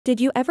Did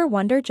you ever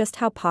wonder just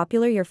how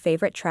popular your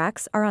favorite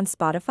tracks are on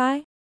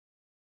Spotify?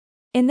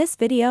 In this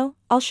video,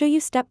 I'll show you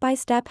step by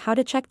step how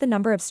to check the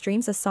number of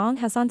streams a song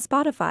has on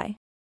Spotify.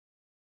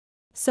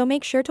 So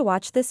make sure to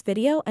watch this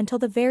video until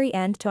the very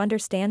end to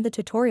understand the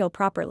tutorial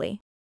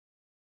properly.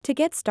 To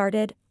get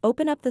started,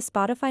 open up the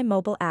Spotify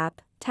mobile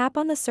app, tap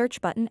on the search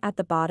button at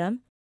the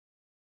bottom,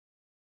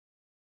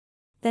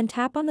 then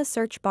tap on the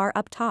search bar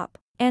up top,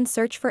 and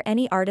search for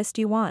any artist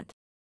you want.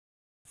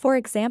 For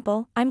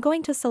example, I'm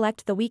going to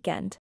select The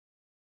Weeknd.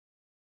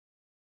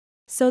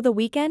 So The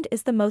Weeknd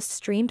is the most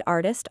streamed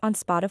artist on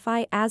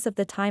Spotify as of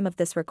the time of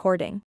this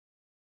recording.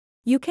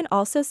 You can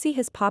also see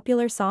his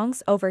popular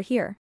songs over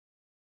here.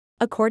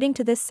 According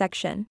to this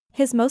section,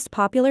 his most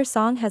popular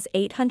song has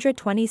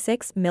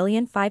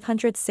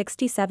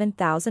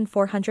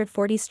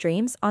 826,567,440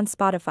 streams on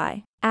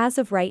Spotify, as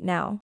of right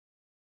now.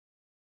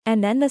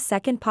 And then the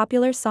second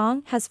popular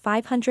song has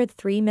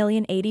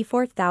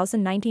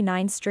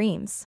 503,084,099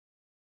 streams.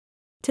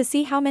 To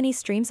see how many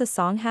streams a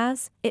song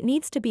has, it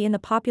needs to be in the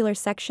popular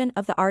section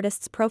of the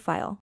artist's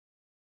profile.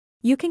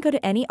 You can go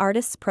to any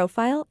artist's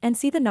profile and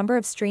see the number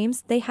of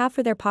streams they have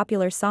for their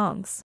popular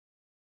songs.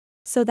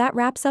 So that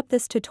wraps up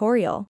this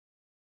tutorial.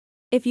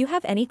 If you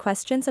have any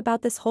questions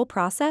about this whole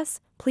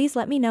process, please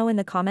let me know in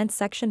the comments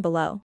section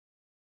below.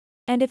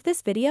 And if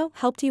this video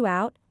helped you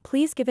out,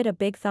 please give it a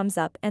big thumbs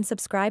up and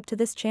subscribe to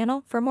this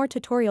channel for more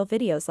tutorial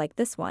videos like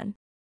this one.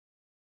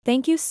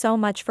 Thank you so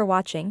much for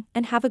watching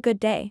and have a good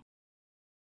day.